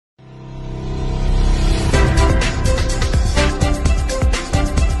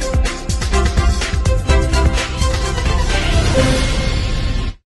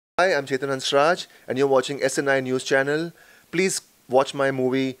Hi, I'm Chetan Hansraj, and you're watching SNI News Channel. Please watch my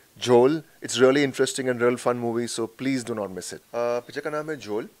movie JHOL. It's really interesting and real fun movie, so please do not miss it. Picture का नाम है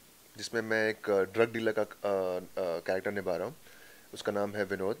झोल, जिसमें मैं एक drug dealer का character निभा रहा हूँ. उसका नाम है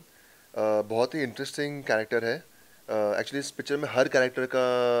विनोद. बहुत ही इंटरेस्टिंग कैरेक्टर है. एक्चुअली इस पिक्चर में हर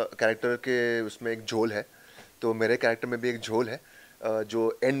कैरेक्टर के उसमें एक झोल है. तो मेरे कैरेक्टर में भी एक झोल है,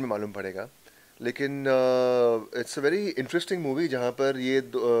 जो एंड में मालूम पड़ेगा. लेकिन it's a very interesting movie जहाँ पर ये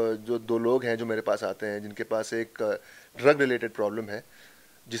जो दो लोग हैं जो मेरे पास आते हैं, जिनके पास एक ड्रग रिलेटेड प्रॉब्लम है,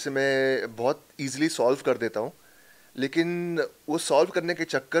 जिसे मैं बहुत इजीली सॉल्व कर देता हूँ. लेकिन वो सॉल्व करने के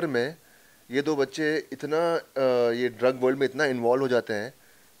चक्कर में ये दो बच्चे इतना ये ड्रग वर्ल्ड में इतना इन्वॉल्व हो जाते हैं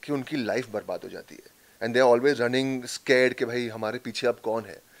कि उनकी लाइफ बर्बाद हो जाती है. And they are always running scared कि भाई हमारे पीछे अब कौन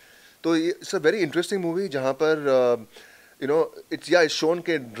है. तो ये it's a very interesting movie जहाँ पर इट्स शोन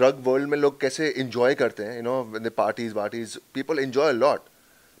के ड्रग वर्ल्ड में लोग कैसे इंजॉय करते हैं. The parties people enjoy a lot.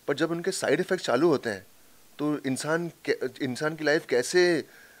 पर जब उनके साइड इफ़ेक्ट चालू होते हैं तो इंसान की लाइफ कैसे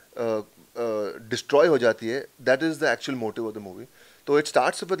डिस्ट्रॉय हो जाती है. That is the actual motive of the movie. तो it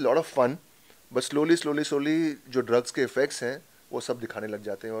starts with lot of fun, but slowly जो ड्रग्स के इफ़ेक्ट्स हैं वो सब दिखाने लग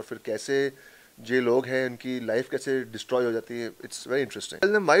जाते हैं, और फिर कैसे जो लोग हैं उनकी लाइफ कैसे डिस्ट्रॉय हो जाती है. It's very interesting.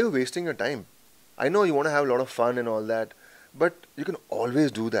 Tell them why you wasting your time. I know you want to have lot of fun and all that, but you can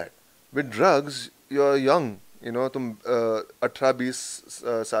always do that. With drugs you are young. तुम 18-20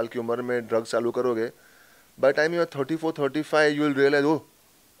 साल की उम्र में drugs चालू करोगे. By time you are 34-35 you will realise, ओह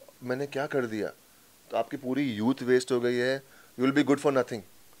मैंने क्या कर दिया. तो आपकी पूरी यूथ वेस्ट हो गई है. You will be good for nothing.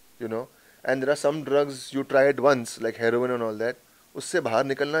 And there are some drugs you tried once like heroin and all that. उससे बाहर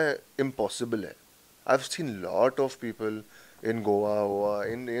निकलना इम्पॉसिबल है. I have seen lot of people in Goa,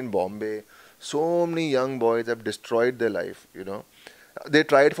 in Bombay. So many young boys have destroyed their life. They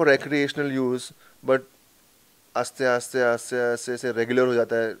tried for recreational use, but आस्ते आस्ते से regular हो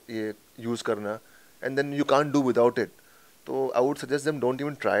जाता है ये यूज़ करना, and then you can't do without it. तो I would suggest them don't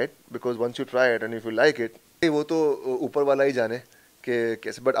even try it, because once you try it and if you like it, वो तो ऊपर वाला ही जाने कि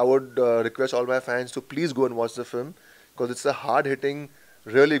कैसे. But I would request all my fans to please go and watch the film, because it's a hard hitting,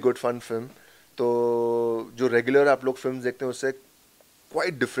 really good fun film. तो जो regular आप लोग फिल्म देखते हैं उससे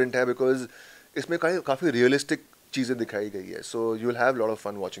क्वाइट डिफरेंट है, बिकॉज इसमें काफ़ी रियलिस्टिक चीज़ें दिखाई गई है. So you will have lot of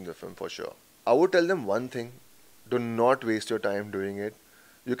fun watching the film for sure. I would tell them one thing, do not waste your time doing it.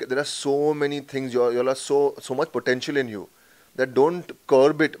 There are so many things, you are so much potential in you, that don't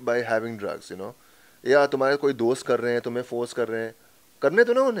कर्ब it by having drugs. या तुम्हारे कोई दोस्त कर रहे हैं, तुम्हें force कर रहे हैं, करने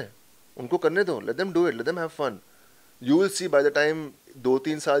दो ना उनको करने दो. Let them do it, let them have fun. You will see by the time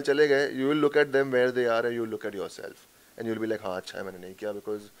 2-3 साल चले गए, you will look at them where they are and you will look at your self and you will be like, हाँ अच्छा है मैंने नहीं किया,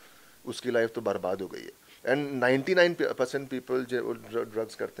 because उसकी लाइफ तो बर्बाद हो गई है. एंड 99% पीपल जो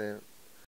ड्रग्स करते हैं